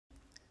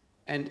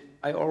And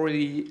I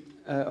already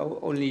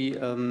only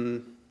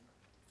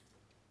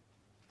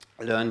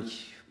learned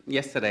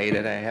yesterday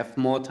that I have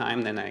more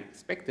time than I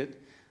expected.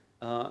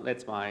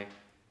 That's why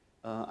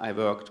I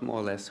worked more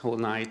or less whole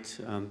night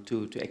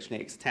to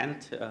actually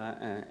extend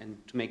and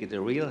to make it a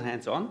real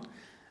hands-on.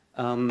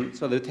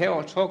 So the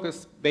talk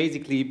is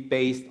basically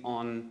based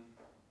on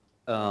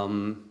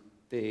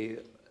the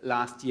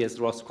last year's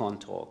ROSCON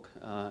talk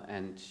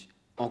and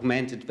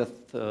augmented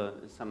with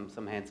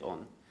some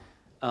hands-on.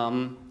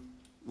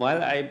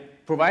 While I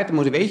provide the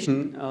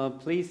motivation,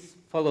 please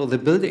follow the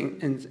building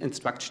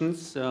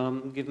instructions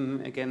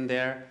given again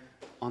there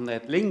on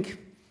that link.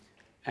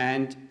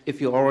 And if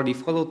you already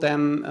followed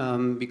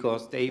them,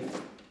 because Dave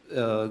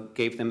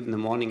gave them in the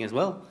morning as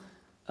well,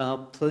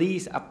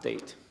 please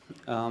update,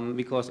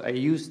 because I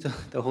used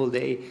the whole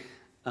day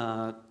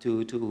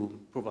to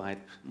provide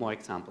more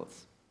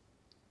examples.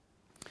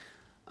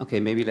 Okay,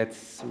 maybe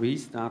let's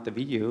restart the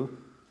video.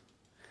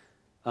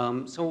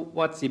 So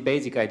what's the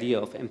basic idea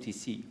of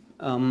MTC?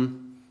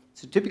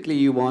 So typically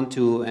you want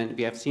to, and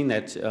we have seen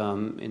that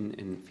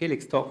in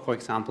Felix's talk, for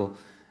example,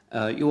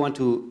 you want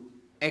to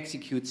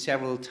execute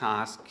several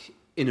tasks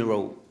in a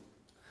row.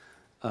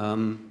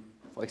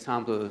 For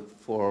example,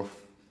 for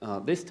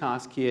this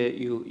task here,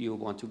 you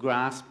want to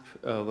grasp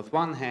with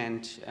one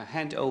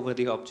hand over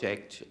the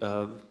object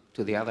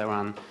to the other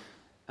one,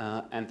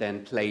 and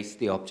then place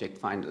the object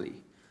finally.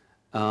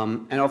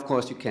 And of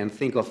course, you can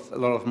think of a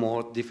lot of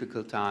more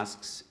difficult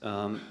tasks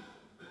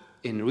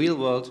in real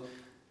world,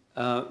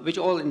 which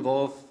all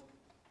involve,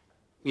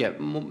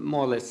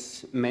 more or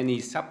less many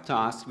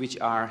subtasks which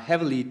are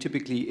heavily,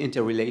 typically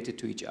interrelated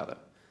to each other.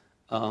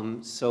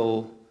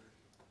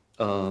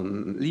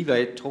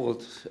 Levi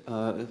told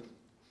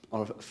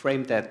or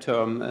framed that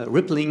term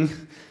rippling.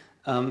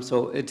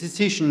 So a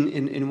decision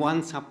in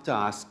one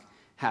subtask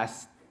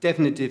has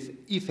definitive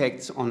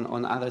effects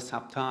on other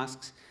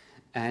subtasks,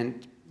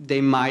 and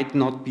they might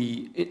not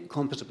be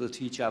compatible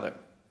to each other.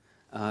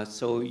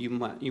 So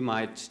you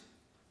might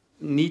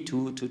need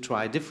to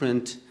try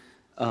different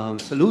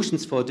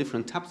solutions for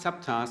different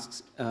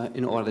subtasks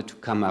in order to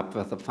come up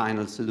with a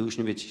final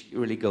solution which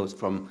really goes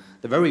from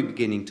the very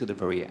beginning to the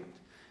very end.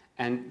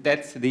 And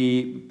that's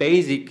the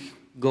basic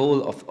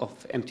goal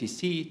of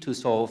MTC, to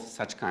solve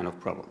such kind of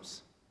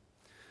problems.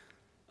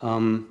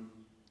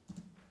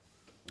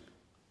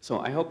 So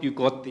I hope you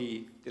got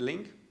the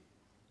link.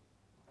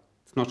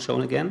 It's not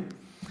shown again.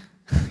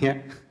 Yeah. I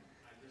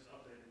just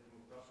updated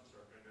the Task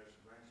Constructor and there's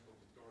a branch called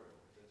tutorial.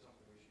 Is that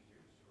something we should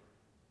use?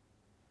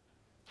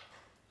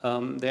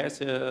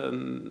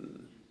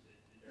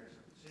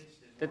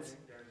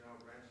 There's now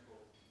a branch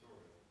called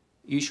tutorial.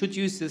 You should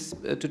use this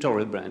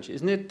tutorial branch.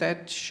 Isn't it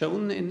that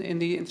shown in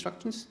the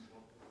instructions?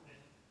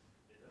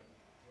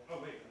 Oh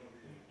wait, I'm not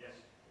reading it. Yes,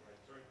 right,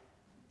 sorry.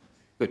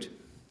 Good.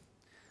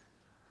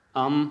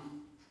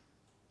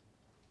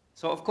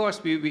 So of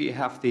course we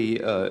have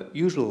the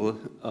usual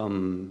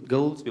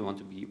goals. We want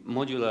to be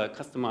modular,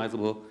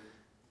 customizable,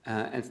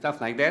 and stuff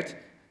like that.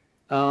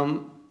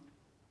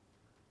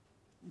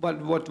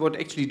 But what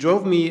actually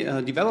drove me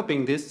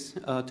developing this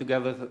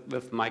together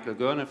with Michael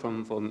Görner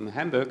from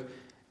Hamburg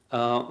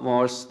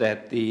was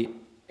that the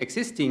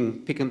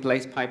existing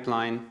pick-and-place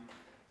pipeline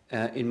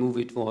in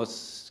MoveIt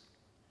was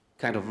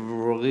kind of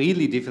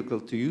really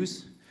difficult to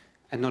use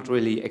and not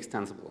really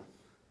extensible.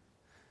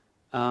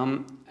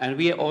 And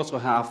we also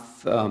have,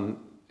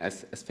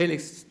 as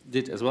Felix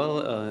did as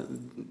well,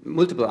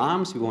 multiple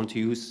arms. We want to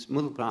use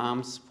multiple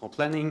arms for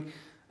planning,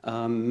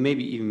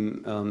 maybe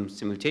even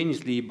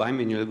simultaneously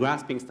bimanual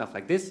grasping, stuff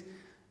like this.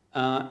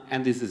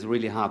 And this is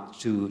really hard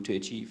to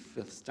achieve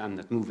with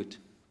standard MoveIt.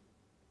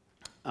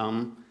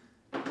 And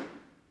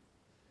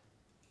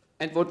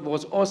what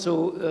was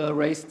also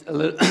raised a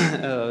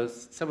little,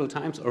 several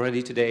times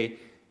already today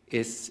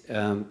is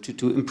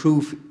to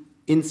improve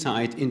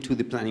insight into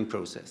the planning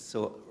process.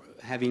 So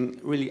having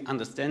really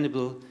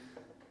understandable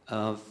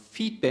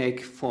feedback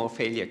for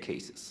failure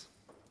cases.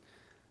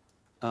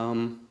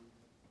 And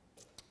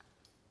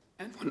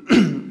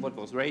what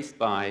was raised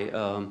by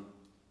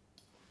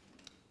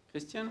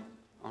Christian,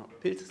 or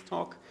Pilz's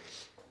talk,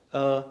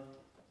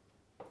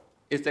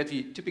 is that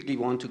we typically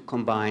want to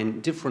combine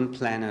different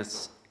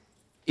planners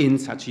in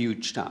such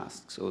huge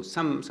tasks. So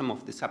some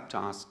of the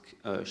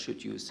subtasks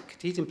should use a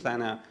Cartesian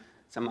planner,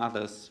 some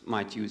others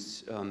might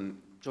use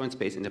joint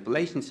space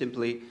interpolation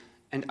simply,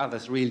 and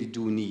others really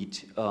do need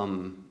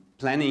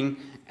planning,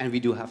 and we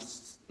do have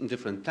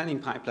different planning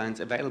pipelines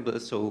available,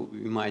 so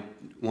we might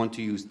want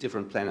to use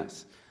different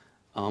planners.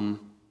 And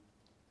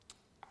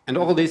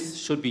all this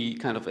should be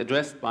kind of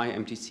addressed by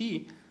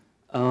MTC,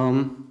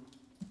 and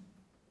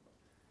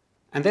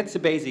that's the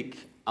basic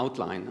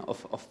outline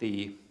of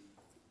the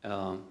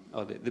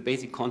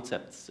basic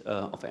concepts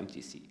of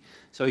MTC.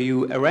 So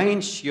you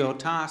arrange your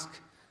task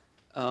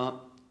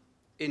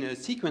in a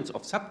sequence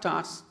of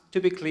subtasks,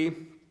 typically,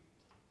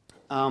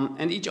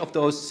 and each of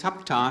those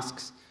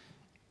subtasks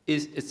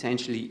is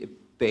essentially a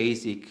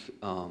basic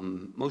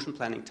motion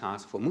planning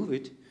task for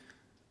MoveIt,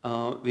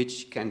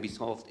 which can be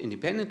solved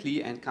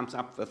independently and comes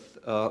up with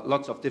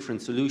lots of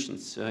different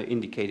solutions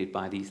indicated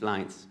by these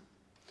lines.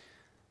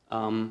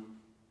 And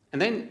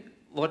then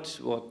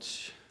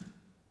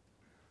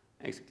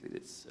exactly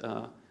this,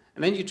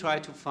 and then you try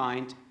to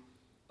find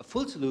a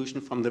full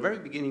solution from the very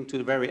beginning to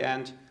the very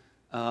end,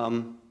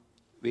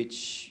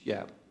 which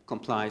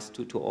complies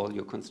to all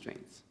your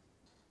constraints.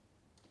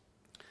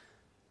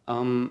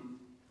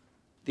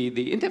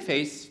 The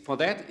interface for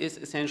that is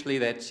essentially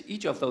that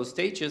each of those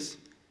stages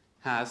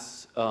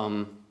has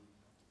a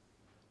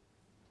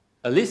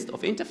list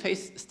of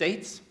interface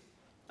states,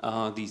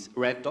 these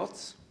red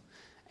dots.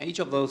 And each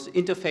of those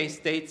interface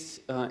states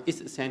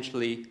is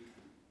essentially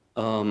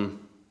a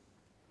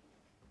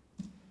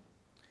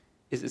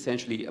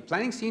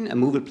planning scene, a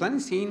MoveIt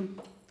planning scene,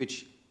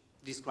 which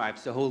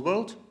describes the whole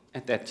world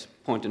at that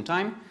point in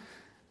time.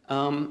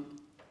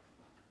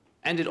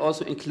 And it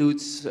also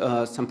includes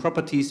some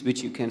properties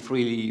which you can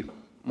freely,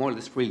 more or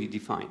less freely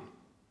define.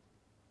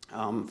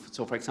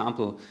 So for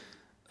example,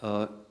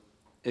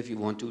 if you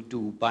want to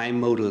do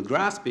bimodal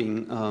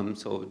grasping,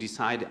 so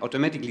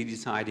automatically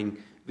deciding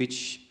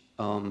which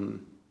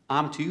arm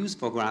to use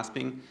for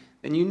grasping,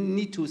 then you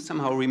need to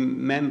somehow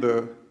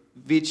remember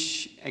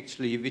which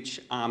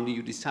arm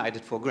you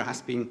decided for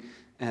grasping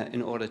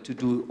in order to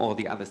do all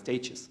the other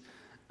stages.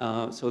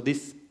 So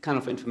this kind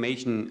of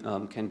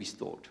information can be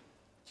stored.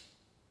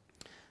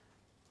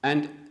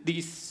 And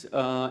these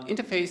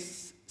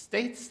interface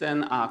states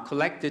then are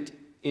collected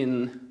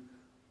in,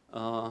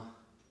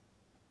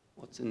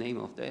 what's the name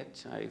of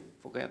that? I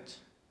forget.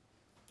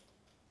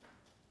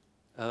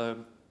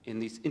 In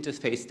these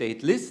interface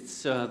state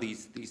lists,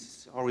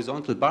 these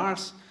horizontal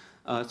bars.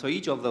 So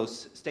each of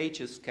those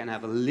stages can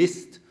have a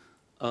list,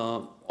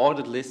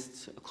 ordered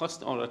list, a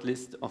cost-ordered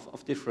list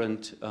of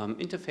different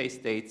interface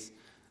states,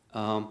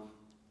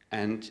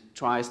 and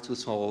tries to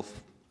solve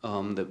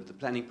the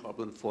planning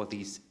problem for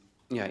these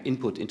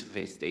input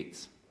interface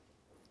states.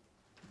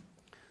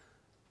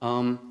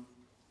 And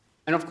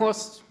of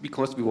course,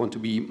 because we want to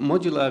be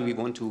modular, we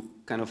want to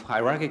kind of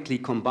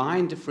hierarchically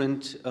combine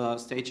different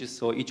stages,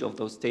 so each of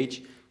those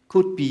stages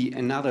could be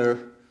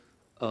another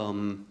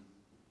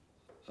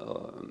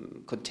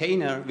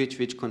container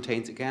which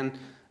contains, again,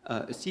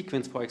 a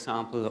sequence, for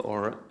example,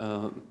 or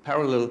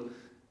parallel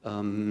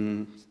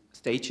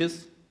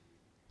stages.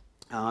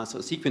 So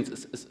a sequence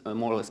is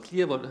more or less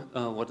clear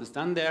what is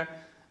done there.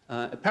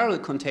 A parallel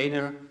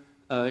container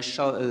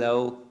shall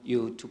allow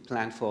you to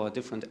plan for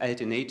different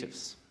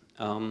alternatives.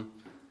 And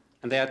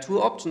there are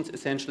two options,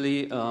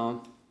 essentially.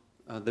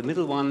 The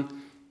middle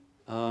one,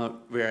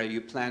 where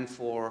you plan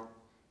for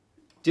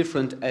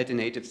different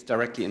alternatives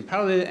directly in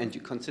parallel, and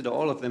you consider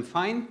all of them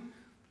fine.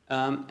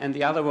 And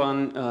the other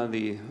one,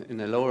 in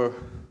the lower,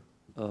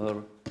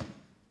 lower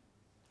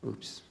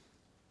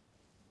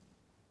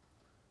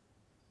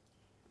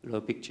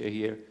picture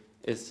here,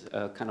 is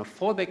a kind of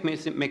fallback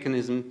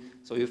mechanism.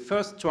 So you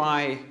first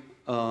try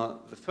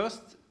the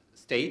first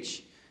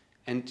stage,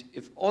 and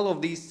if all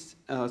of these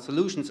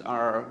solutions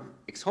are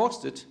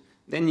exhausted,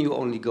 then you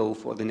only go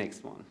for the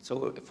next one.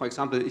 So, for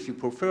example, if you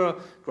prefer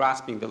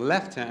grasping the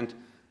left hand,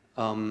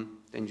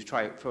 then you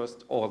try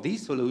first all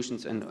these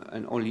solutions, and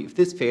only if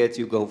this fails,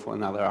 you go for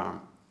another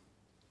arm.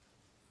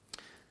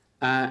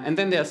 And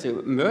then there's a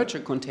merger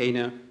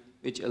container,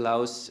 which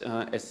allows,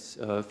 as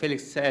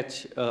Felix said,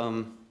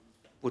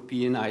 would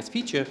be a nice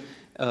feature,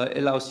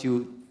 allows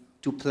you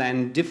to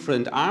plan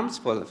different arms,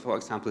 for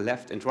example,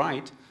 left and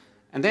right,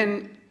 and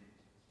then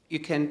you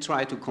can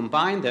try to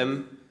combine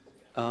them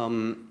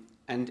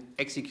and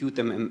execute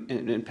them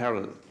in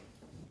parallel.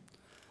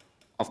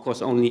 Of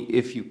course, only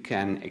if you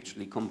can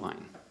actually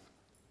combine.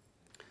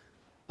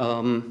 I have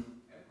a question.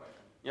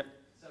 Yep.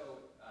 So,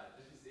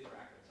 this is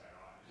interactive, so I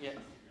don't want to. Yeah,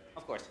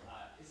 of course.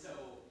 So,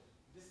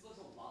 this looks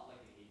a lot like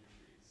behavior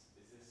trees.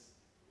 Was this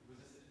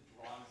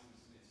drawing some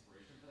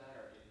inspiration for that,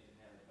 or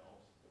independently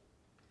developed?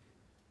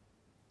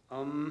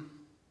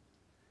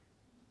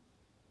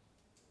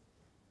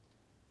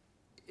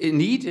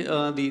 Indeed,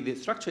 the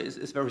structure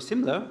is very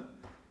similar,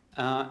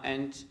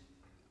 and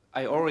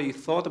I already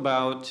thought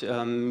about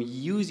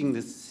using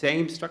the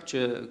same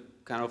structure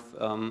kind of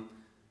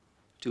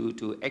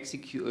to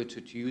execute,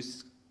 to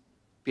use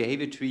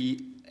behavior tree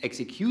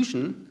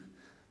execution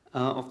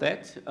of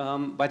that,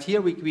 but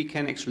here we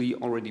can actually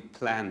already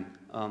plan.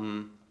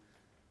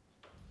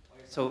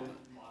 So.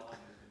 Modeling has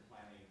been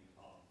planning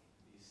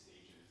these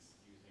stages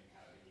using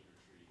kind of behavior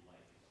tree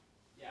like.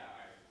 Yeah,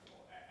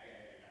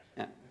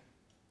 I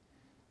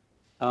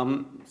got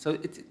you. So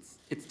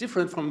it's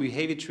different from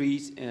behavior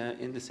trees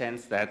in the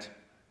sense that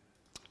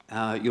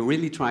you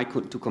really try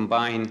to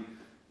combine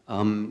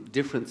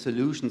different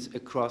solutions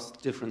across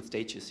different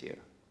stages here.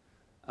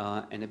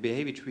 And a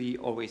behavior tree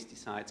always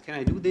decides, can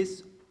I do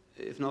this?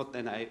 If not,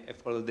 then I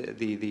follow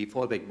the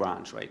fallback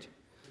branch, right? Could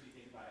you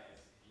think about it as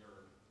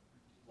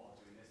while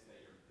doing this, that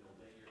you're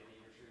building your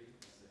behavior tree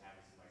instead of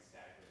having some like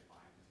statically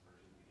defined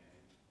version at the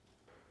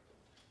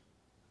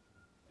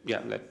beginning?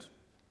 Yeah, that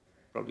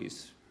probably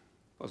is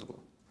possible.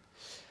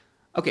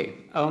 Okay,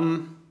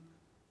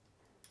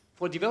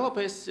 For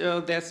developers,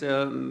 there's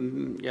a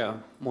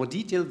more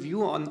detailed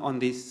view on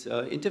these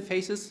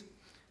interfaces.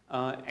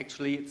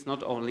 Actually, it's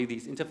not only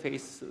these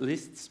interface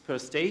lists per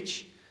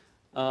stage,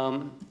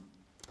 but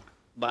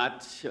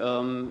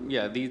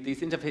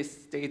these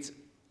interface states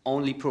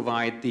only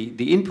provide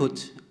the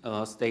input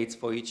states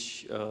for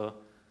each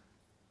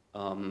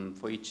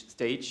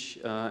stage,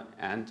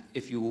 and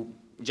if you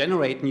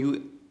generate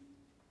new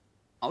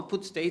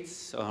output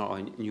states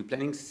or new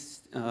planning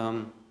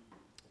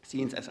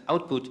scenes as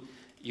output,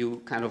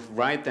 you kind of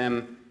write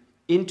them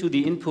into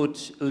the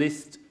input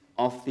list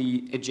of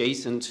the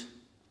adjacent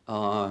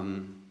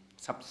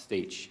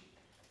substage.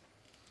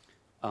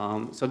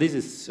 So this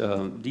is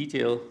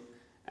detail,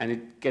 and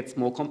it gets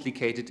more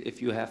complicated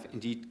if you have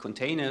indeed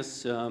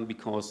containers,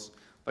 because,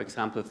 for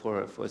example,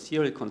 for a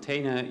serial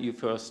container, you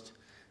first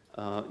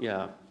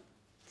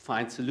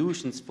find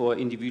solutions for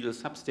individual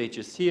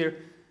substages here,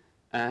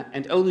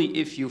 and only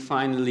if you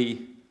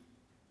finally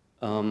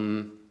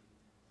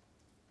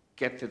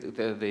get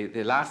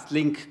the last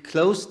link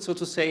closed, so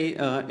to say,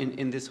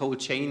 in this whole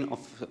chain of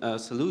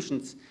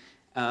solutions,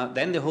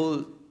 then the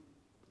whole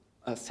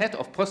set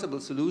of possible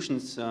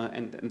solutions,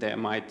 and there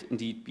might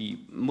indeed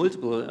be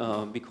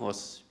multiple,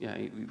 because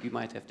we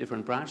might have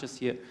different branches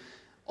here.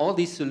 All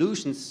these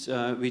solutions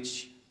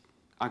which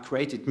are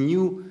created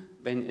new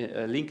when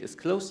a link is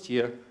closed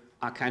here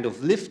are kind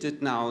of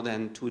lifted now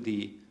then to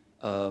the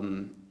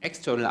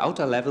external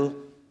outer level,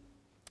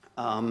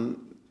 and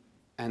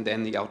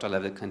then the outer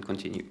level can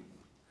continue.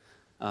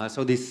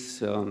 So this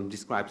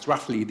describes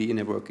roughly the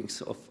inner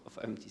workings of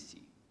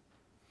MTC.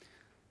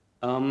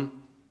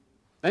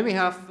 Then we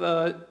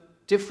have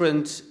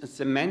different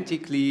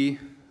semantically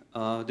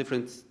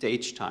different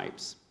stage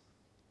types.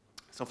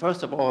 So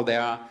first of all,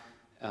 there are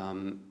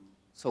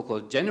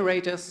so-called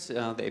generators.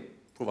 They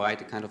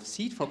provide a kind of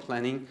seed for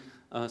planning.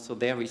 So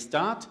there we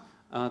start.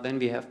 Then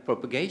we have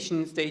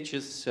propagation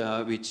stages,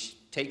 which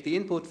take the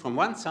input from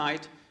one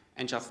side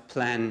and just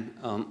plan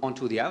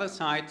onto the other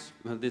side.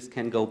 This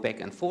can go back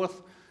and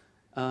forth.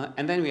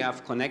 And then we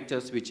have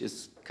connectors, which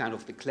is kind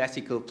of the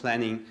classical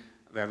planning,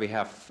 where we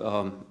have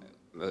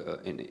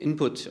an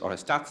input or a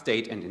start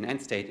state and an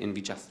end state, and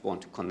we just want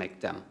to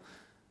connect them.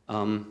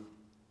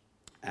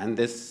 And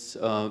this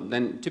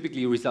then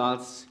typically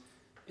results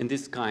in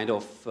this kind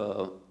of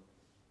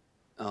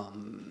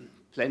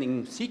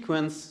planning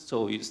sequence.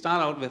 So you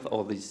start out with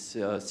all these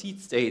seed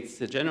states,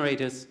 the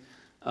generators,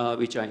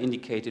 which are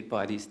indicated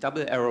by these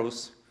double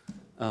arrows.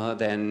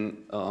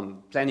 Then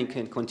planning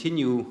can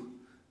continue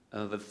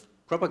with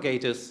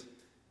propagators,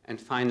 and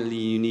finally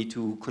you need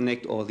to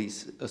connect all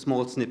these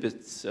small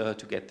snippets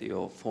to get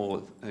your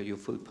full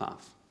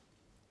path.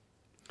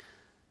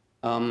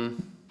 I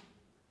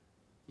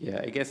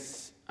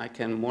guess I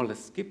can more or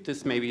less skip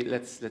this. Maybe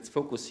let's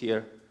focus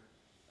here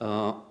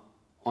on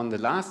the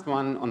last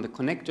one, on the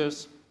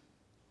connectors.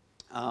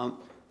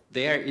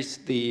 There is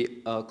the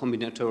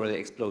combinatorial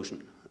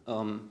explosion.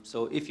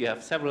 So if you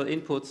have several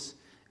inputs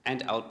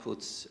and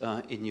outputs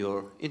in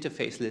your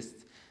interface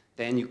list,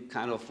 then you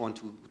kind of want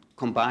to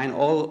combine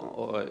all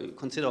or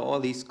consider all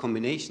these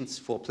combinations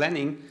for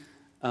planning,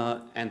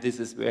 and this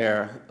is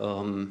where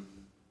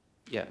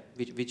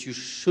which you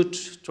should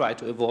try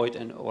to avoid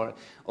and or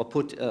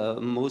put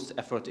most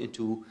effort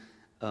into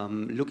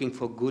looking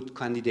for good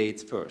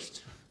candidates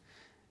first.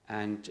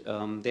 And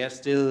there's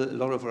still a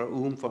lot of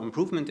room for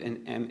improvement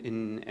in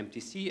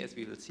MTC, as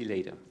we will see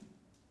later.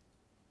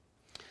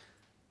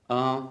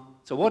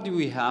 So what do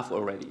we have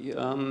already?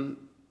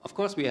 Of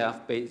course, we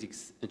have basic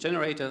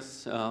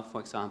generators.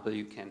 For example,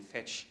 you can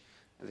fetch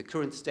the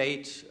current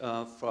state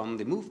from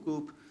the move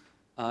group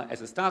as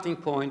a starting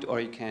point,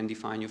 or you can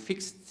define your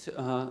fixed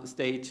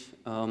state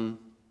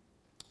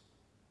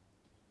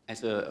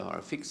as a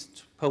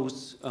fixed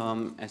pose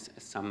as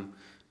some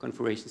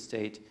configuration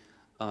state.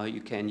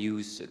 You can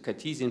use a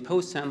Cartesian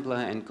pose sampler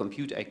and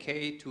compute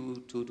IK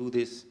to do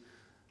this.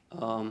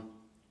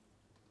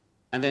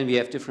 And then we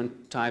have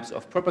different types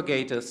of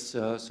propagators,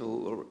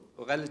 so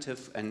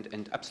relative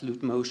and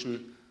absolute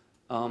motion,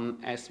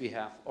 as we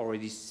have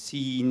already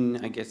seen,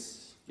 I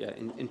guess,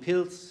 in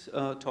Pill's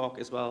talk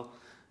as well.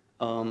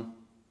 And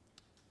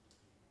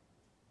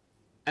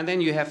then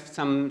you have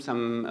some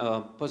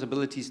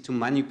possibilities to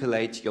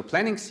manipulate your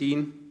planning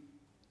scene.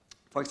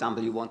 For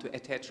example, you want to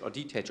attach or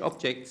detach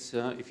objects.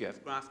 If you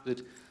have grasped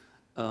it,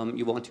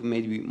 you want to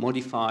maybe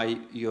modify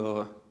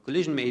your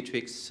collision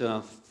matrix.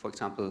 For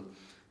example,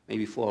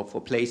 maybe for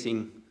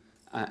placing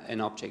an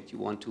object, you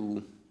want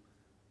to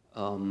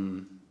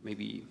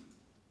maybe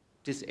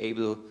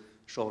disable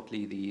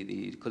shortly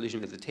the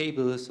collision with the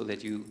table, so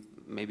that you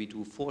maybe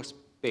do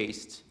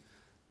force-based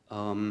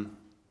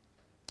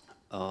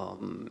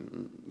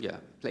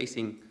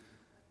placing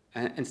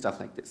and stuff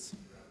like this.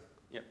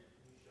 Yeah.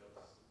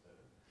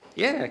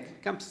 Yeah,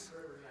 it comes.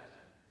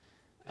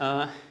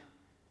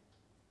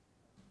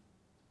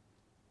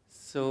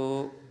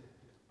 So.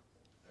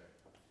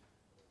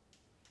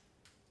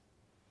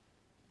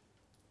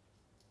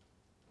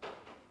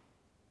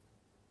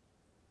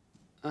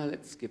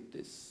 Let's skip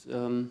this.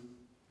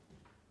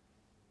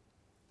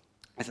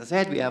 As I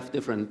said, we have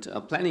different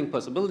planning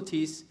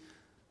possibilities.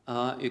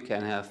 You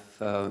can have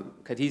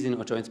Cartesian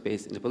or joint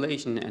space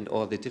interpolation and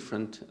all the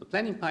different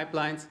planning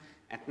pipelines.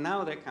 And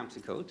now there comes the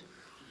code.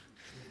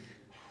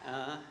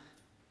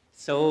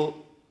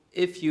 So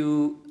if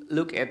you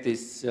look at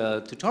these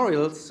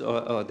tutorials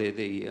or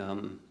the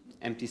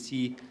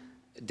MTC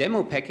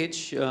demo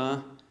package,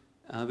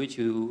 which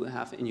you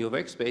have in your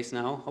workspace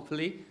now,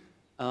 hopefully,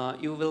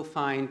 you will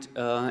find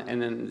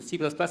a C++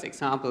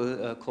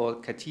 example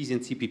called Cartesian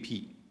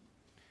CPP.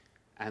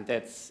 And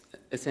that's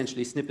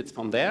essentially snippets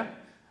from there.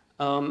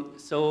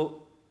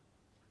 So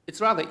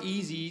it's rather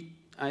easy,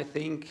 I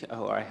think,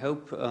 or I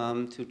hope,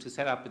 to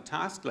set up a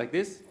task like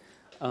this.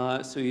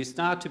 So you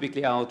start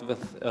typically out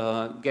with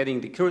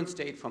getting the current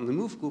state from the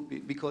move group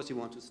because you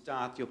want to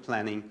start your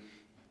planning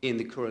in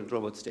the current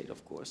robot state,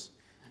 of course.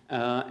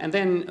 And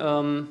then,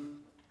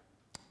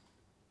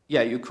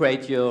 yeah, you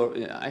create your,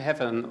 we have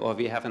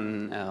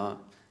a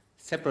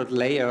separate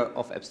layer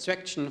of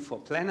abstraction for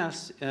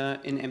planners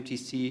in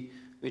MTC,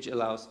 which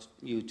allows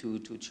you to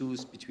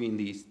choose between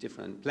these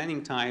different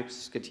planning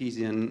types,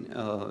 Cartesian,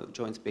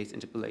 joint space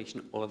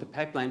interpolation, or the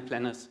pipeline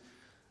planners.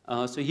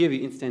 So here we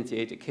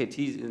instantiate a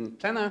Cartesian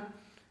planner,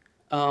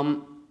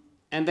 and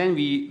then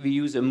we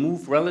use a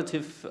move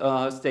relative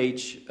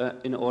stage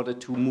in order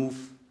to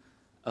move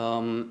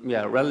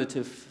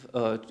relative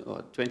or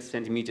 20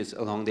 centimeters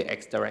along the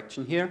x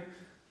direction here.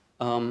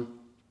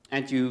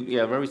 And you,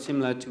 very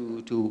similar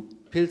to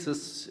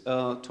Pilz's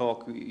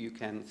talk, you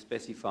can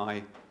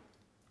specify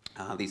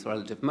these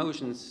relative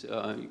motions.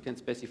 You can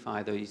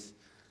specify these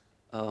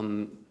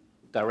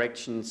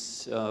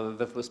directions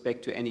with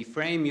respect to any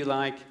frame you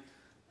like.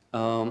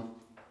 And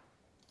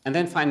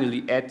then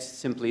finally add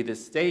simply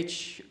this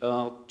stage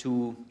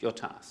to your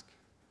task.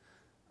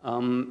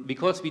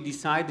 Because we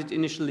decided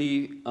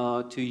initially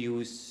to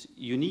use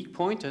unique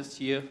pointers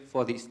here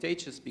for these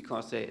stages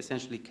because they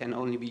essentially can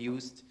only be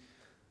used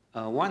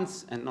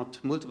once and not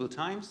multiple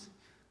times,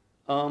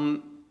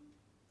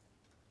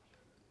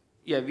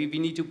 we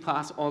need to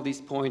pass all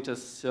these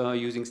pointers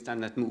using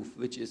standard move,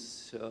 which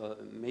is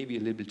maybe a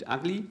little bit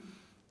ugly.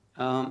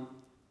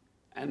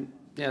 And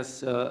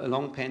there's a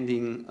long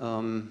pending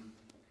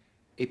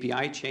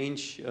API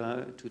change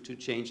to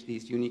change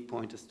these unique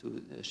pointers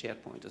to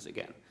shared pointers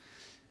again.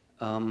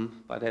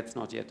 But that's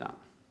not yet done.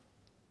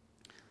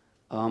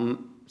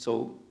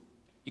 So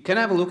you can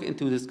have a look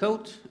into this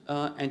code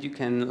and you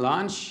can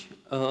launch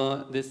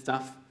this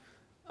stuff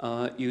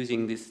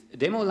using this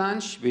demo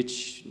launch,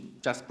 which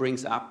just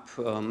brings up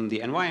the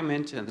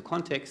environment and the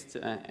context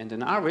and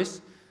an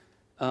iris.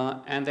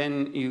 And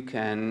then you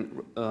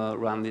can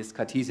run this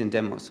Cartesian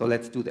demo. So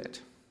let's do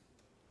that.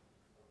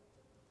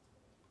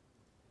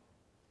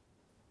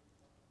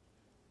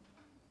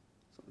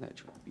 So that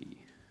should be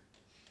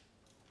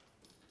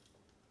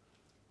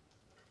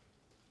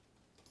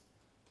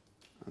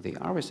the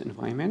iris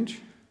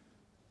environment.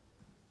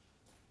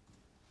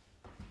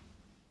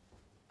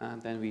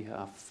 And then we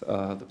have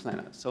the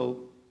planner.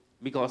 So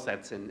because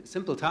that's a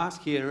simple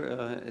task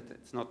here,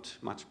 it's not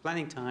much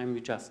planning time,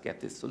 we just get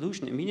this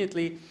solution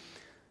immediately.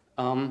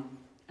 And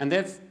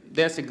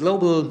there's a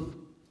global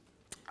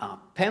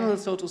panel,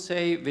 so to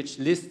say, which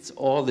lists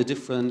all the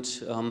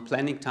different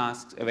planning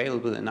tasks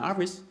available in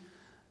Arvis,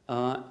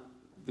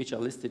 which are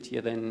listed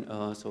here then.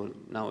 So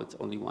now it's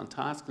only one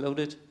task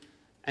loaded.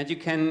 And you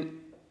can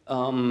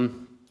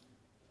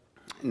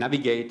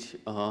navigate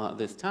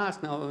this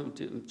task now,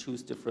 to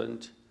choose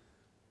different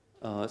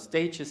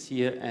stages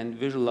here and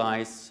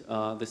visualize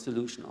the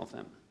solution of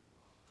them.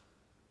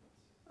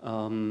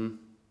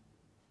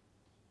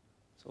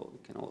 So we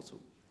can also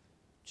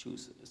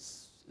choose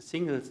a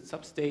single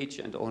substage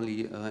and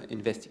only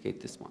investigate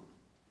this one.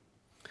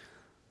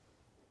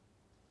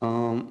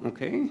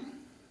 Okay.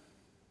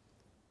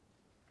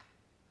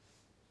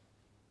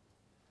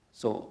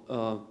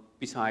 So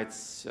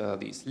besides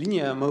these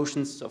linear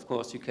motions, of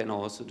course, you can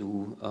also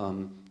do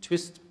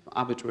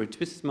arbitrary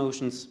twist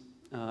motions,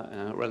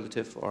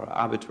 relative or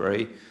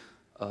arbitrary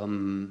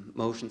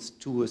motions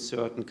to a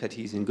certain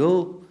Cartesian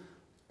goal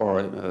or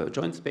a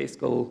joint space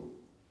goal.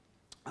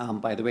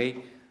 By the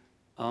way,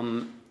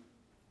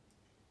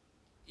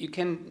 you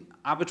can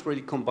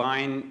arbitrarily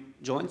combine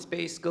joint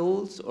space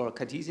goals or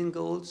Cartesian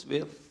goals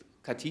with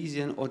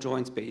Cartesian or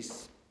joint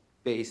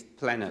space-based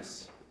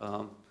planners.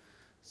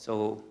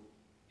 So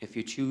if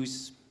you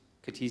choose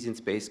Cartesian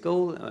space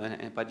goal,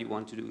 but you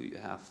want to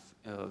have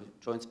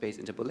joint space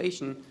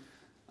interpolation,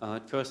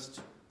 it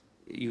first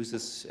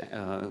uses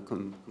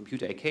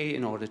computer AK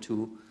in order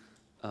to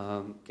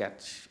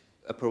get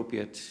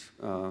appropriate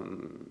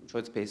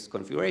joint space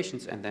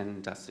configurations, and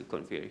then does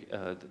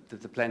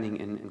the planning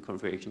in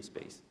configuration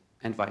space,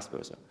 and vice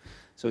versa.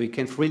 So you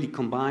can freely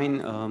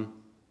combine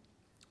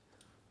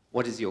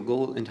what is your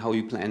goal and how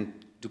you plan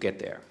to get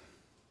there.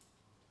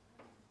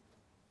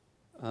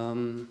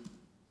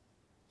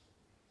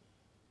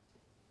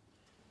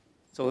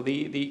 So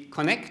the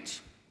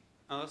connect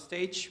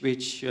stage,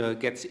 which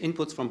gets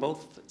inputs from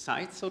both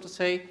sides, so to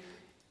say,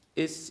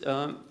 is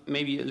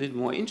maybe a little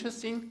more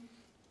interesting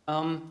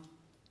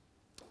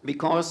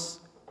because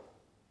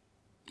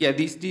yeah,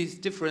 these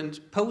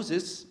different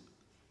poses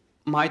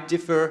might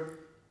differ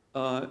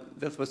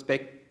with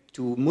respect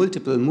to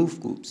multiple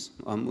move groups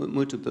or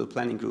multiple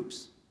planning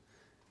groups.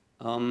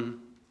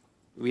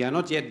 We are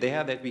not yet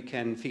there that we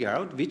can figure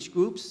out which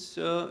groups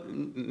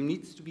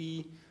needs to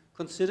be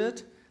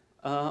considered,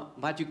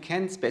 but you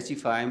can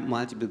specify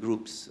multiple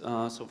groups.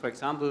 So for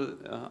example,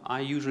 I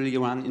usually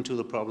run into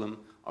the problem,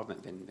 or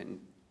when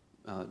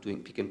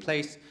doing pick and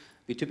place,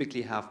 we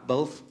typically have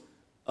both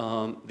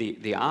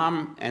the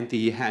arm and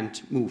the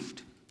hand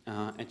moved.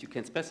 And you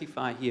can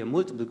specify here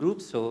multiple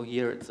groups, so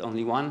here it's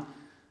only one,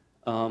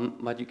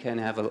 but you can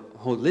have a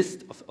whole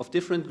list of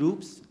different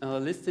groups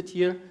listed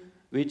here,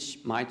 which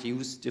might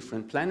use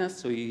different planners.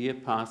 So you here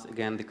pass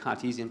again the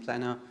Cartesian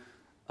planner,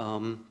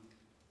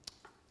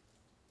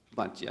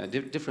 but yeah,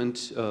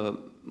 different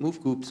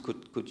move groups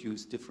could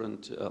use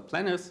different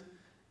planners.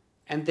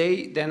 And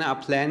they then are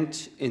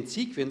planned in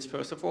sequence,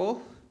 first of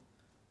all.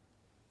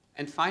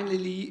 And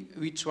finally,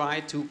 we try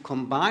to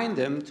combine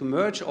them to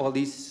merge all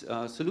these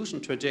solution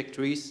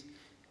trajectories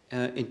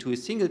into a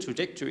single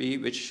trajectory,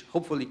 which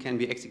hopefully can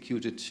be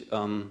executed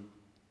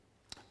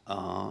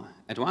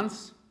at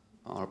once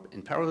or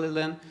in parallel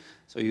then.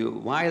 So you,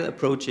 while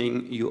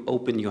approaching, you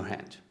open your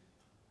hand.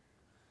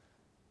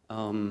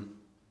 And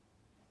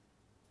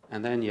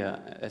then, yeah,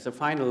 as a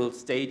final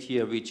state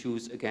here, we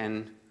choose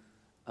again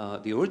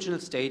the original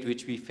state,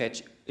 which we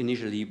fetch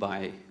initially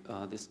by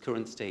this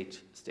current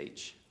state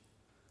stage.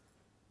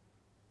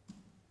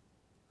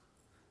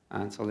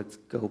 And so let's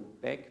go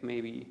back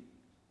maybe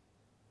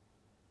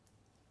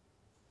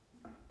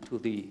to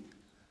the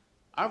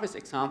Arvis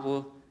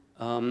example.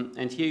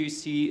 And here you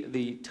see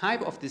the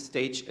type of this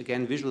stage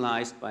again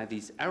visualized by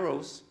these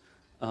arrows.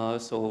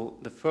 So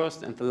the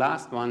first and the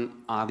last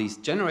one are these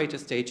generator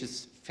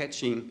stages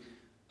fetching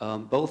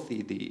both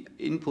the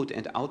input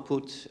and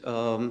output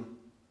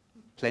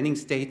planning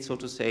state, so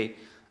to say,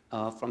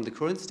 from the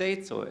current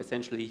state. So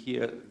essentially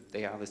here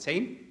they are the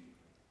same.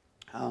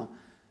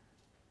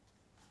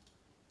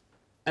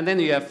 And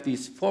then you have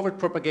these forward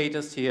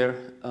propagators here,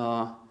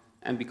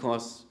 and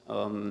because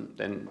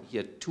then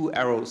here two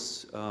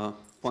arrows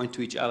point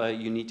to each other,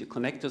 you need a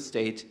connector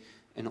state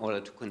in order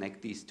to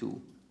connect these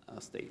two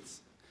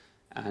states.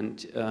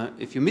 And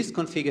if you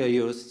misconfigure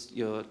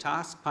your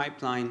task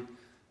pipeline,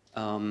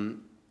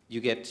 you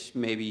get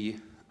maybe,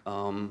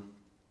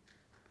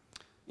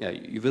 yeah,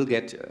 you will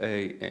get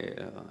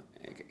an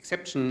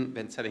exception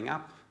when setting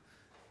up,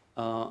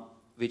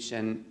 which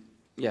then,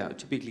 yeah,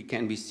 typically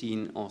can be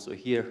seen also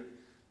here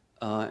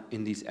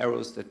in these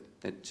arrows that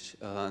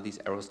these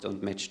arrows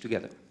don't match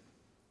together.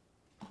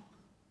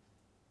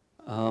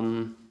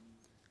 So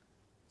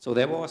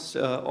there was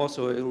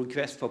also a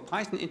request for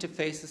Python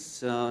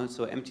interfaces.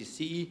 So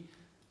MTC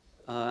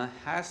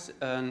has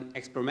an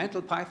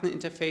experimental Python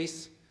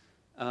interface,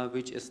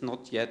 which is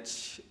not yet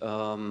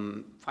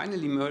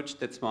finally merged.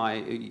 That's why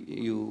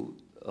you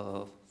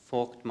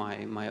forked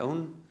my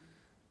own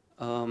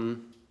yeah,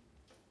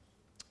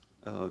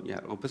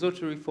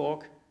 repository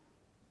fork.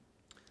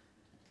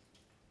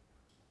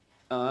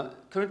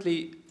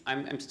 Currently,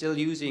 I'm still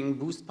using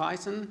Boost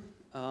Python,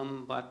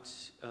 but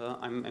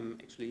I'm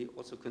actually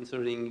also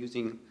considering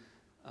using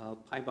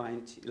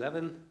PyBind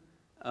 11,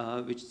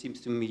 which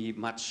seems to me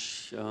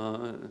much,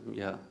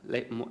 yeah,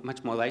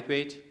 much more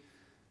lightweight.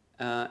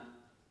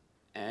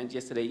 And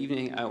yesterday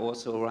evening, I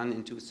also ran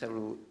into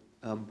several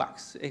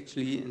bugs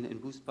actually in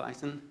Boost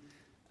Python,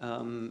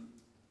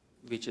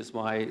 which is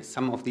why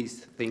some of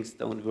these things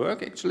don't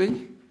work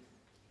actually.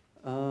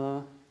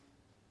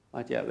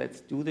 But yeah,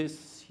 let's do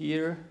this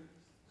here.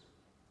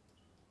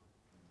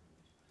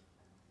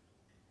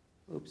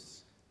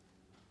 Oops.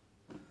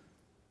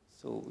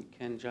 So we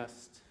can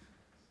just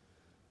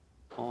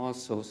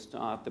also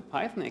start the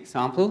Python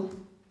example.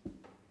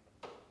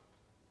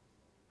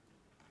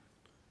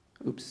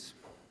 Oops.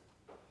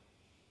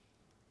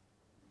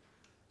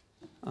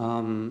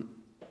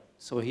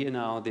 So here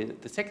now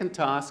the second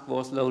task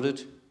was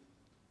loaded,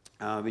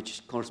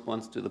 which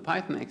corresponds to the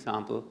Python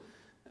example.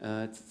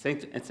 It's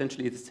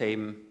essentially the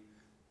same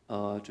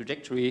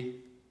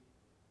trajectory,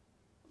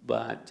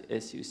 but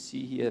as you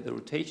see here, the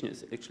rotation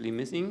is actually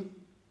missing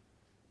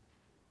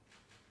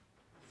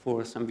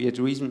for some weird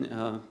reason,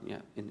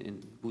 yeah,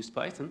 in Boost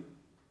Python.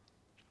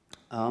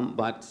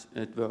 But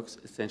it works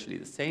essentially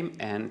the same,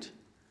 and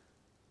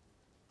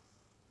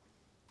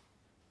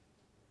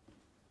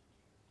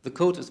the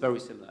code is very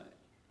similar.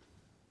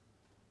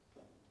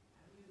 How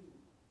do you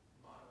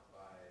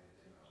modify the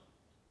demo?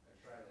 I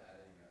tried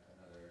adding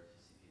another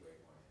TCP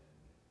waypoint and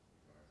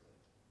ignored it.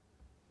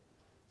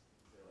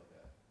 Is there like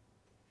a...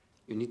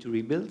 You need to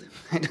rebuild?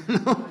 I don't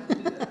know. Can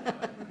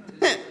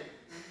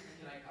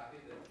I copy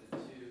the two,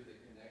 the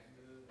connect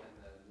move and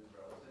the move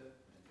relative,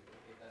 and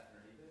duplicate that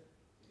underneath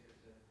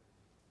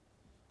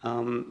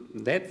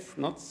it? That's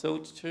not so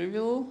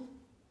trivial,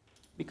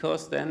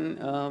 because then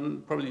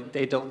probably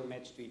they don't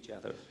match to each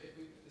other.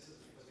 This is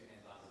supposed to be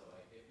hands-on, so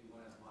like if you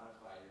want to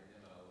modify your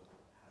demo,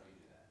 how do you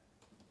do that?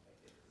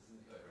 Like this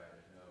isn't the code, right?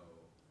 There's no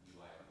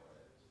UI for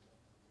it.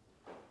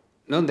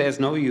 No, there's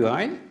no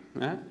UI.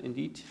 yeah,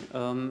 indeed.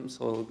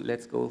 So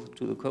let's go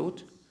to the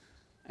code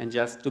and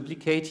just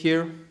duplicate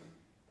here.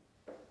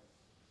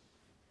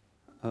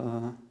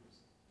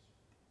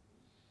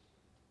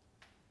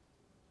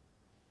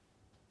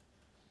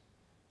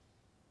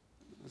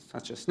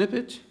 Such a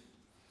snippet.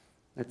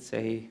 Let's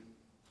say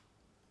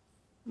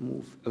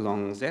move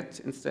along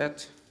Z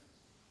instead.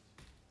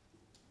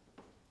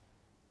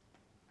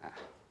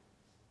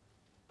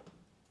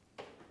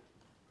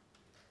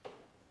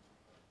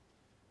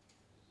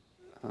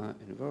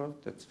 In Word,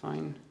 that's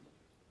fine.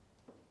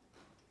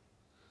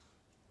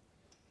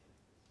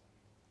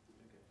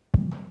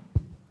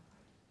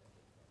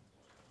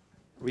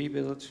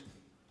 Rebuild.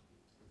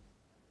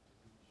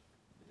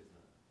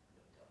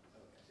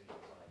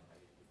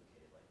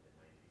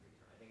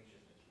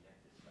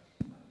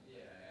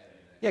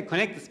 Yeah,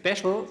 connect is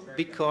special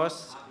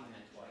because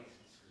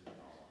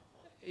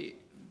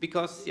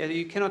yeah,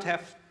 you cannot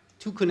have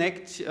two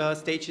connect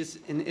stages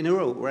in a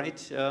row,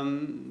 right?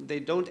 They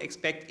don't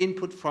expect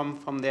input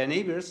from their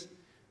neighbors,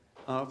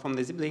 from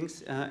their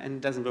siblings, and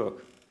it doesn't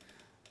work.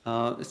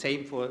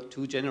 Same for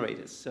two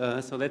generators.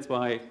 So that's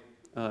why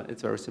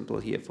it's very simple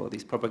here for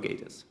these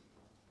propagators.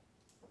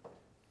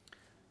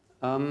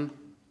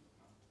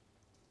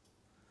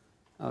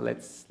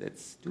 Let's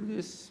do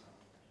this.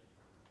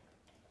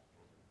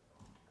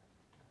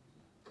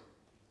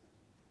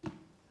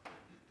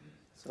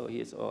 So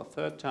here's our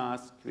third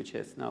task, which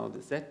has now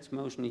the Z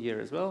motion here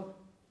as well.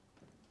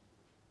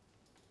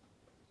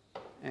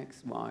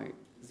 X, Y,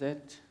 Z,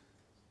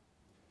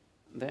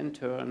 then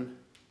turn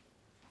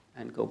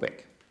and go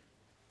back.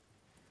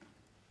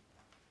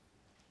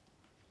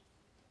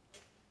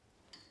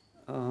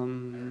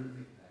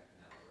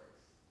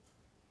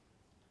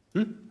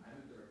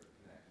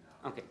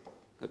 Okay,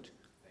 good.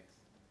 Thanks.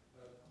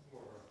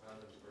 More of a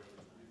pattern question.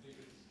 Do you think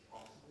it's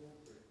possible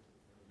to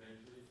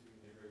eventually to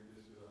integrate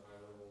this with a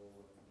high-level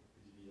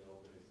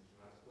PDDL-based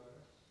task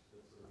planner?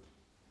 That's sort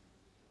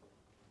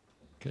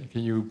of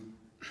Can you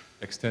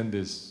extend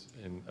this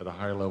at a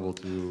higher level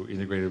to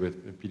integrate it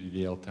with a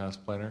PDDL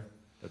task planner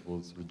that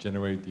will sort of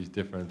generate these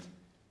different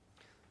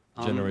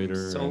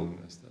generator and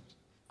steps?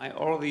 I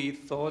already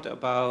thought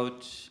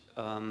about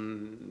how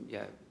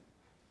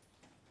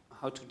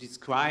to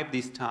describe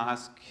this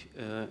task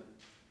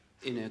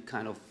in a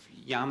kind of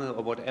YAML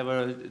or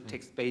whatever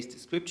text-based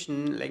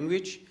description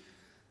language.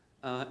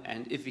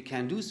 And if we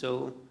can do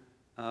so,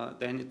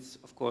 then it's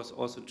of course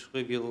also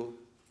trivial,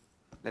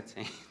 let's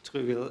say,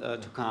 to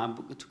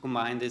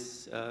combine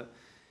this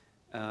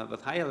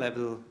with higher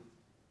level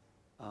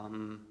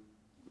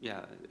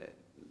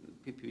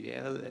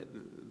PPDL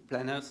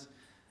planners,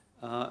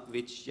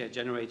 which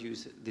generate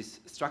this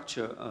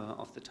structure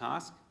of the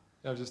task.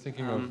 Yeah, I was just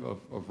thinking of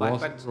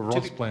but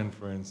Ross plan,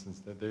 for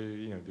instance, that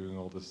they're doing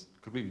all this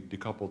completely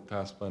decoupled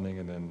task planning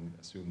and then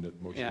assume that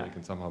motion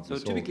can somehow be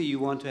solved. So typically you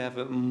want to have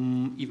a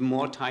even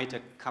more tighter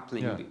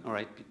coupling,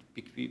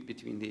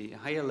 between the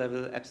higher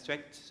level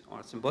abstract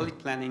or symbolic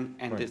planning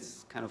and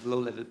this kind of low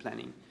level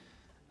planning.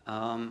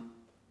 And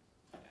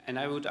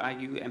I would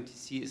argue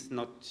MTC is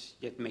not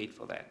yet made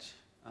for that.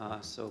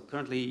 So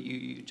currently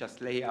you just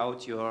lay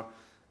out your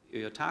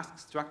task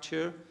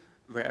structure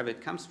wherever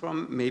it comes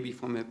from, maybe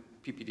from a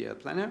PPDL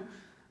planner.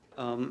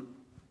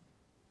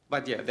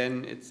 But yeah,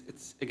 then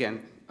it's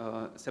again,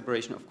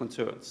 separation of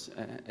concerns,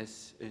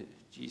 as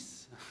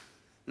G's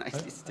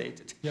nicely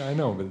stated. Yeah, I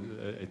know, but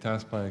a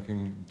task planner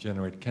can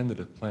generate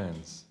candidate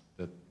plans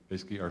that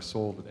basically are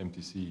solved with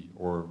MTC,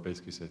 or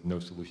basically says no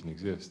solution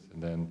exists,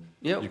 and then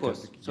of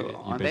course. So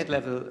on that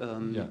level,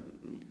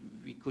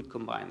 we could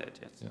combine that.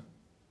 Yes. Yeah.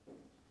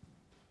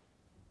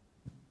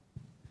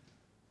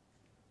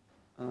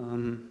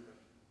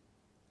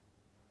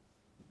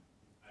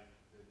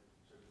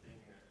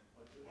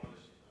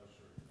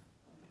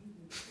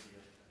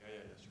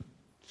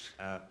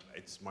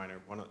 it's minor.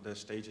 One of the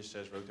stages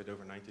says rotate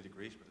over 90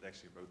 degrees, but it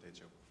actually rotates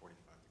over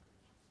 45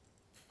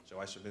 degrees. So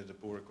I submitted a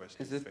pull request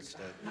to fix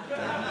that.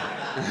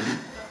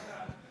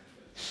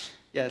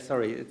 Yeah,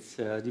 sorry, it's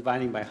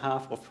dividing by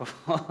half or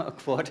a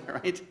quarter,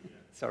 right? Yeah.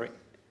 Sorry.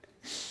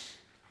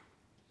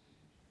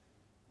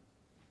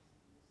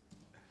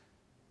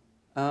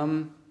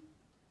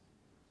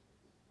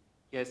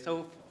 Yeah,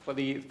 so for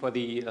the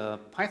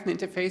Python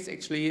interface,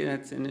 actually,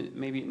 it's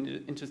maybe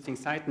an interesting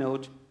side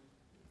note.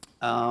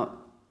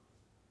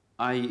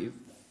 I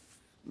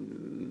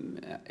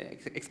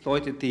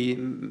exploited the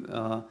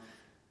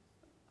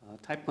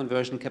type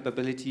conversion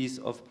capabilities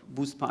of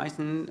Boost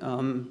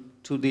Python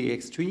to the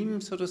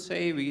extreme, so to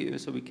say.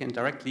 So we can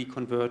directly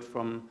convert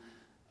from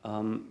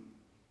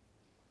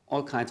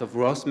all kinds of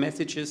ROS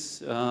messages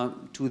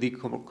to the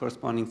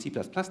corresponding C++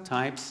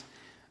 types,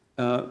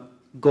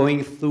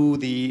 going through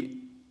the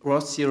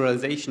ROS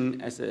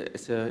serialization as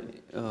a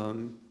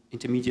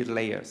intermediate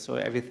layer. So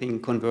everything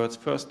converts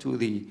first to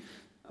the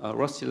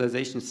ROS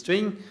serialization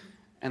string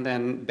and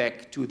then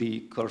back to the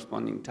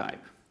corresponding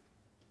type.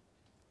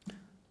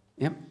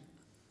 Yep.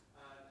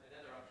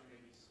 Another option may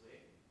be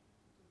Swig.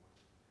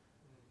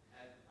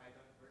 Add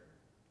Python converter. I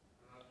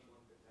don't know if you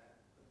want to put that.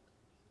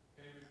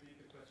 Can you repeat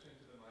the question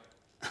to the mic?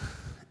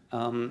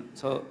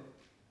 So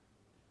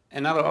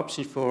another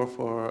option for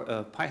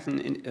Python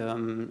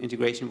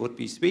integration would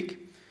be Swig.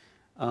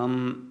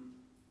 I'm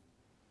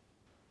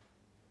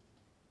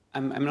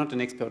not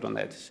an expert on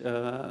that,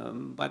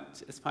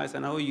 but as far as I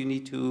know, you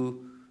need to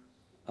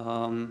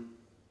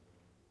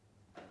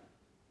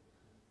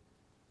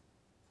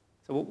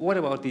so what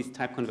about these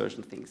type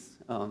conversion things?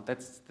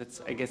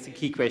 That's I guess the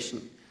key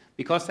question,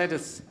 because that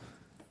is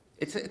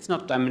it's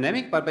not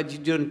dynamic, but you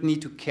don't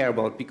need to care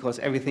about because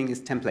everything is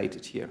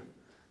templated here.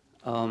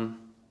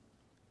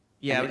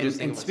 Yeah,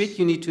 in Swig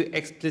you need to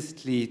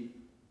explicitly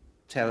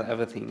tell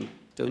everything,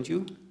 don't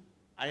you?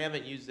 I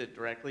haven't used it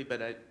directly, but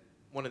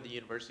one of the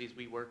universities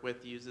we work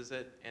with uses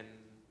it, and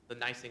the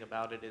nice thing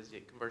about it is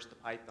it converts to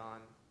Python,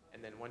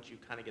 and then once you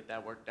kind of get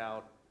that worked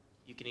out,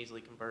 you can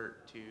easily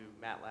convert to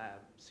MATLAB,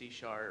 C#,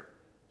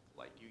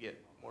 like you get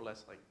more or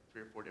less like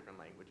 3 or 4 different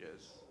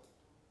languages.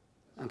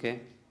 Okay.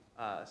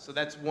 So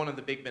that's one of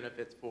the big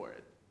benefits for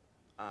it,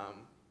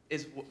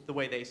 is the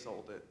way they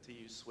sold it, to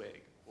use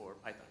Swig for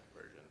Python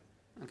conversion.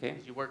 Okay.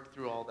 You work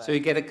through all that. So you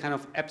get a kind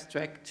of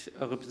abstract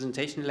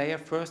representation layer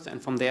first,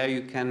 and from there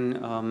you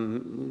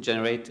can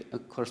generate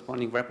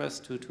corresponding wrappers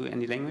to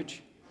any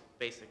language?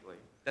 Basically.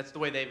 That's the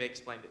way they've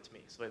explained it to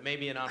me. So it may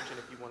be an option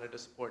if you wanted to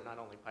support not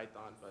only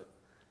Python, but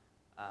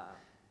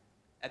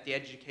at the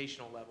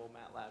educational level,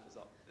 MATLAB is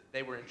all,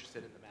 they were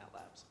interested in the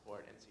MATLAB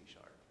support and C#.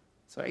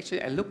 So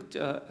actually I looked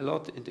a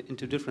lot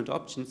into different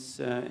options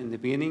in the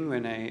beginning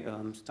when I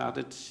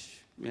started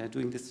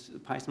doing this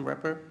Python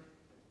wrapper.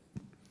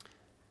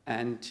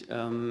 And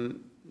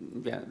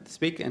yeah,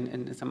 Swig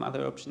and some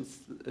other options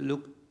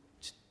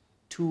looked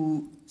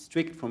too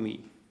strict for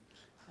me.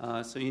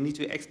 So you need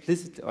to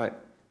explicitly, or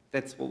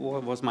that's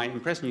what was my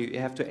impression, you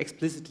have to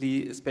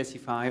explicitly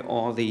specify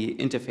all the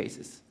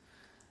interfaces.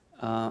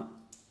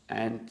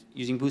 And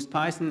using Boost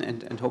Python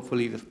and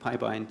hopefully with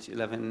PyBind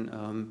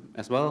 11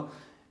 as well,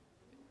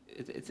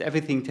 it's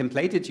everything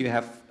templated. You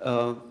have,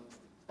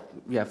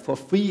 yeah, for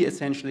free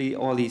essentially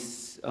all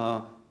these,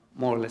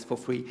 more or less for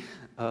free,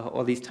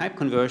 all these type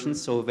conversions.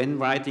 So when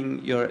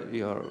writing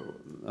your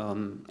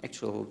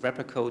actual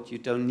wrapper code, you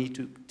don't need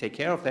to take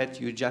care of that.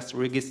 You just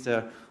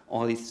register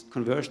all these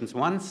conversions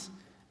once,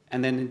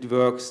 and then it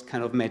works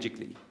kind of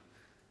magically,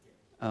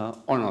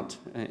 or not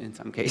in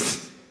some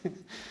cases.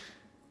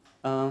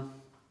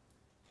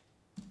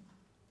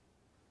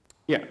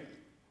 Yeah.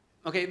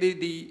 Okay.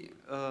 The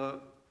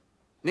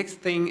next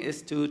thing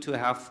is to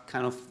have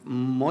kind of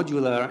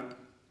modular,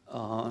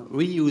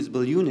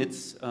 reusable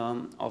units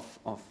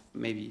of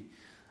maybe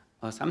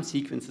some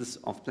sequences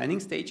of planning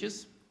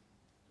stages.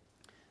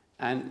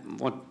 And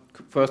what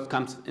first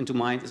comes into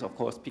mind is, of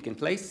course, pick and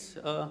place,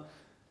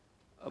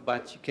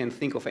 but you can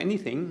think of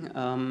anything.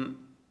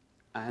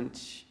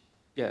 And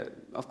yeah,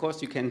 of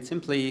course, you can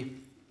simply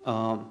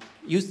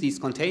use these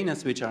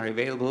containers which are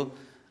available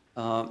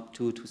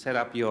to set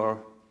up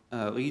your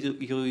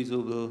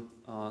reusable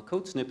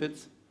code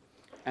snippets.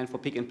 And for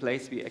pick and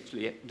place, we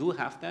actually do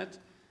have that.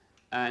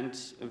 And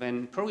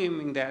when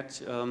programming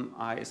that,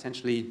 I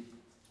essentially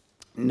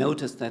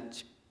noticed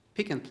that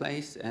pick and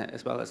place,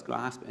 as well as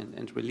grasp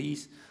and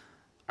release,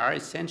 are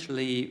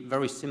essentially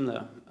very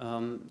similar.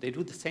 They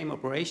do the same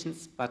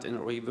operations, but in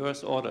a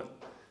reverse order.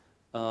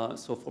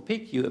 So for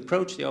pick, you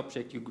approach the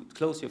object, you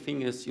close your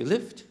fingers, you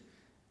lift.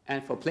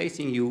 And for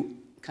placing, you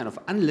kind of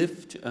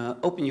unlift,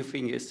 open your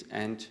fingers,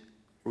 and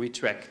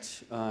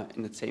retract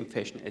in the same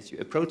fashion as you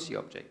approach the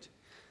object.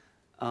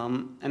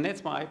 And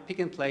that's why pick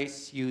and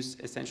place use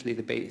essentially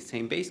the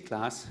same base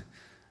class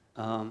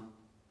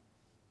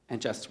and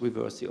just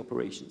reverse the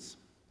operations.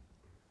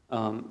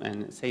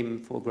 And same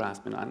for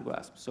grasp and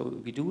ungrasp. So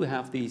we do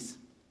have these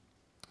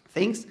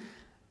things.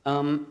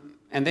 And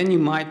then you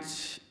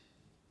might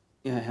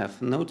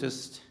have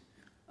noticed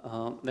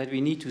that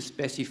we need to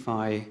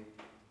specify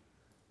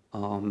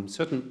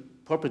certain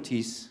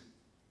properties.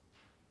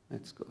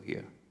 Let's go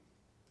here.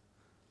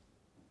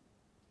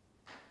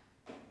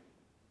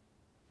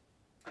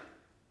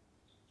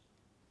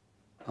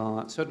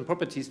 Certain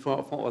properties for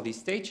all these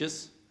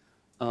stages.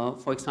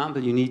 For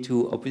example, you need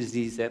to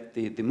obviously set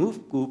the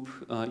move group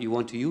you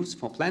want to use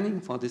for planning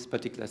for this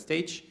particular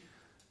stage.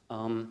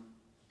 And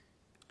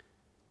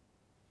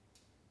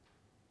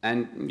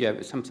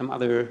yeah, some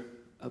other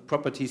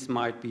properties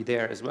might be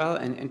there as well.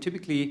 And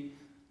typically,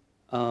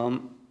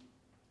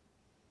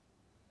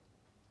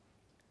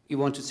 you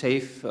want to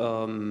save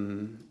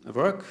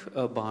work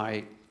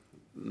by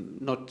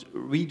not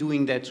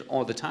redoing that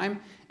all the time.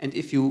 And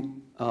if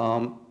you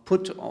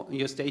put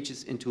your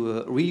stages into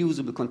a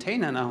reusable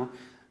container now,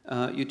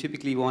 you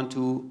typically want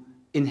to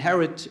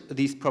inherit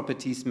these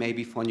properties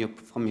maybe from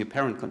your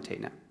parent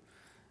container.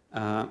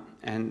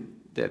 And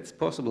that's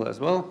possible as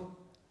well.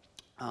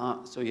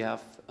 So you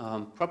have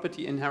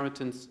property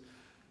inheritance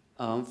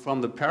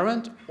from the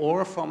parent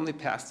or from the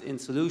passed-in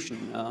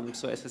solution.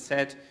 So as I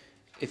said,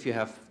 if you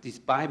have this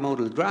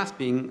bimodal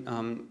grasping,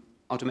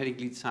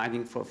 automatically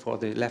deciding for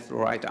the left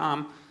or right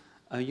arm,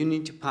 you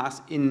need to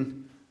pass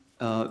in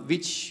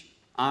which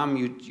arm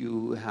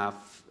you have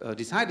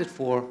decided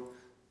for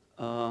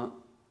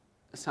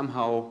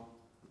somehow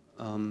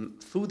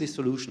through the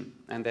solution,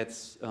 and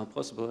that's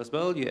possible as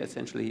well. You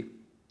essentially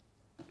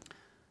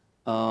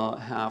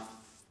have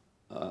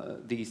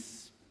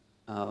these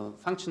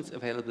functions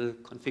available,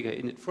 configure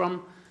init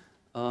from.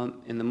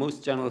 In the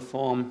most general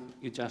form,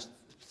 you just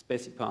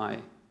specify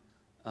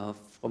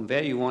from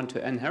where you want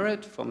to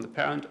inherit, from the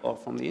parent or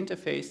from the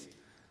interface,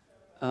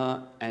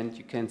 and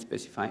you can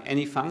specify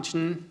any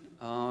function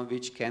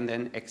which can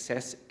then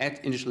access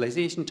at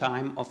initialization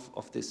time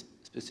of this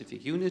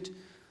specific unit,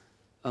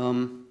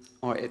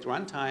 or at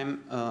runtime,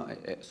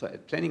 so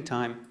at planning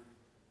time,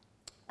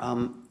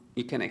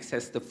 you can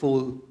access the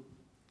full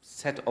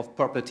set of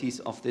properties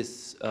of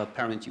this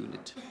parent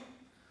unit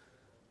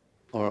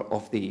or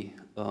of the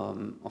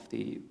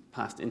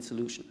passed-in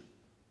solution.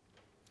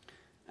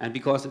 And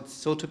because it's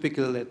so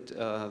typical that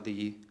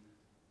the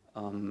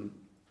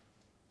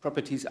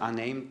properties are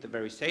named the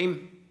very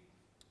same,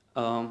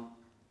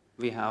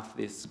 we have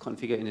this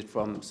configure init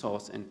from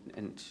source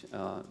and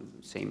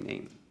same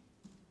name.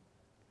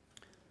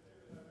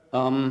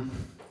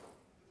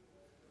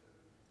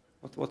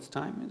 What's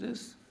time it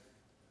is?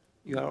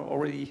 You are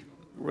already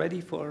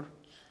ready for?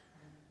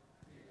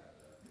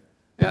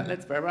 Yeah,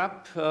 let's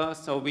wrap up.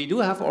 So we do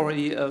have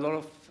already a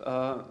lot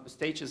of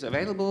stages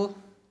available.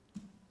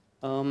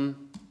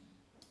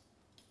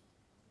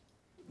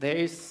 There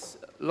is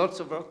lots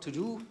of work to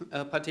do,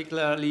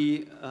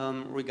 particularly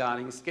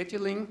regarding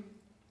scheduling.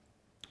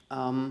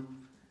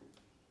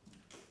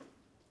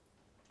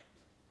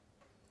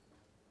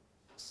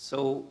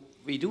 So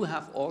we do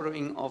have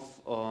ordering of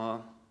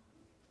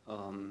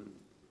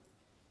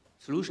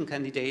solution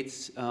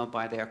candidates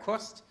by their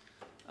cost,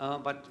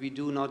 but we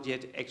do not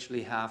yet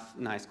actually have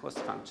nice cost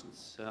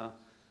functions.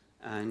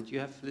 And you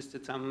have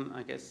listed some,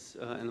 I guess,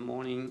 in the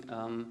morning.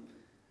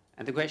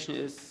 And the question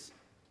is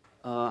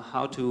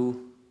how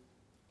to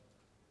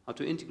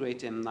integrate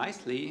them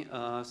nicely.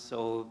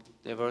 So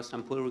there were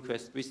some pull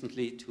requests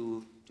recently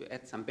to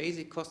add some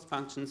basic cost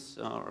functions,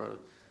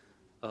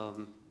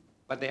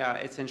 but they are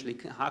essentially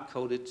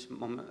hard-coded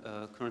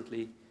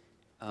currently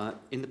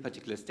in the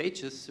particular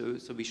stages.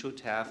 So we should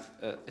have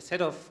a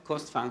set of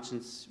cost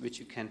functions which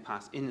you can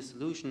pass in a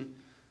solution,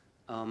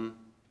 and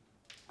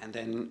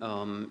then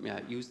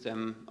use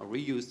them or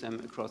reuse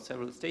them across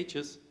several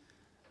stages.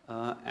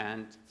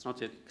 And it's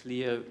not yet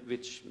clear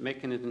which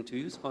mechanism to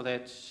use for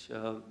that.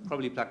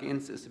 Probably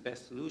plugins is the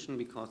best solution,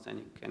 because then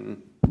you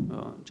can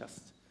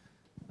just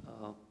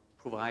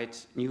provide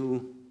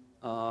new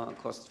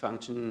cost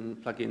function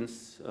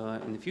plugins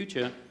in the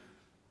future.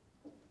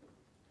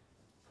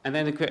 And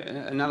then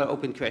another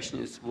open question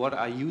is, what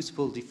are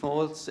useful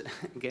defaults?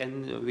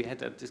 Again, we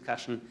had a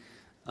discussion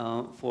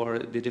for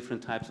the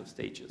different types of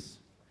stages.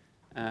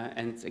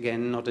 And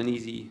again, not an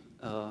easy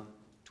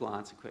to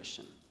answer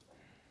question.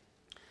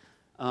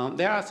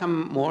 There are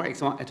some more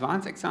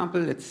advanced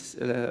examples. Let's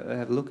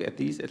have a look at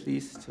these at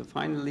least. So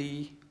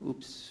finally,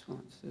 oops,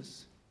 what's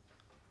this?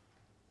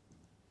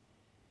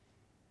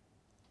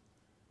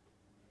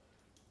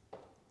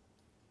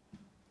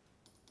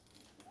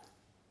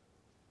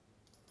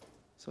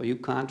 So you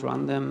can't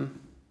run them,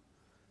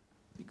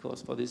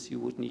 because for this you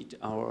would need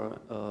our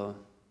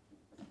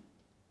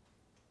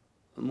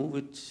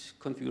MoveIt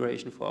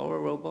configuration for our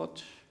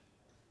robot.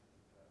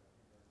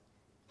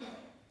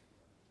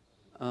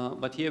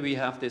 But here we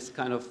have this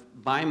kind of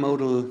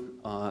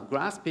bimodal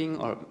grasping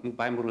or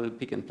bimodal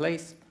pick and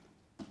place.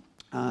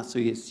 So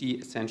you see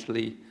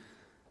essentially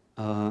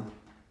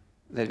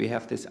that we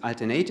have this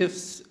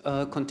alternatives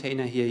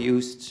container here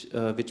used,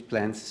 which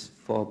plans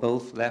for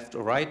both left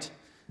or right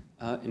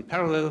in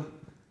parallel.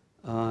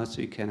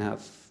 So you can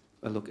have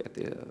a look at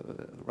the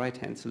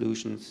right-hand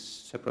solutions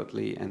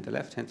separately and the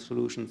left-hand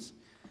solutions.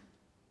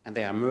 And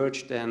they are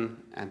merged then,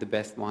 and the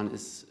best one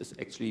is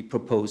actually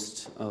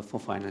proposed for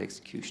final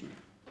execution.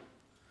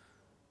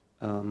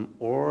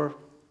 Or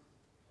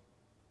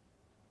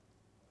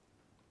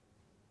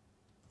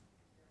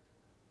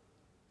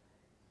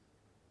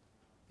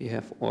we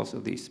have also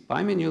this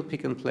bimanual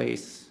pick and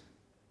place,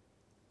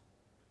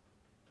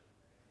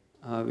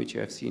 which you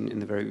have seen in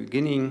the very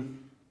beginning,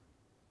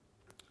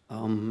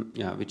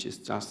 which is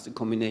just a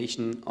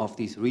combination of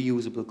these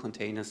reusable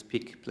containers,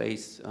 pick,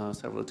 place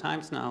several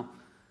times now,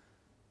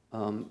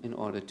 in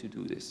order to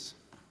do this.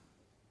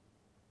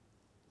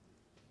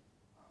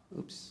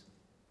 Oops.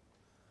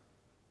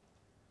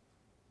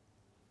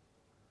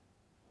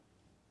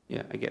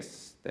 Yeah, I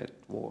guess that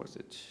was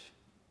it.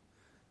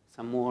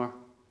 Some more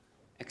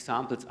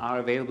examples are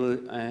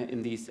available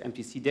in these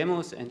MTC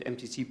demos and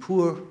MTC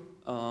Pure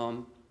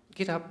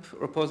GitHub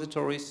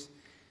repositories.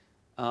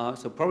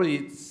 So probably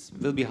it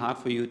will be hard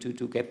for you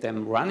to get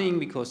them running,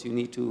 because you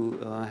need to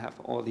have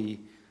all the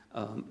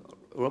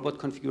robot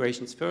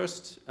configurations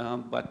first,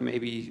 but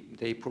maybe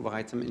they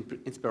provide some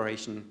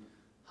inspiration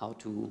how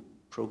to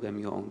program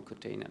your own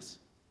containers.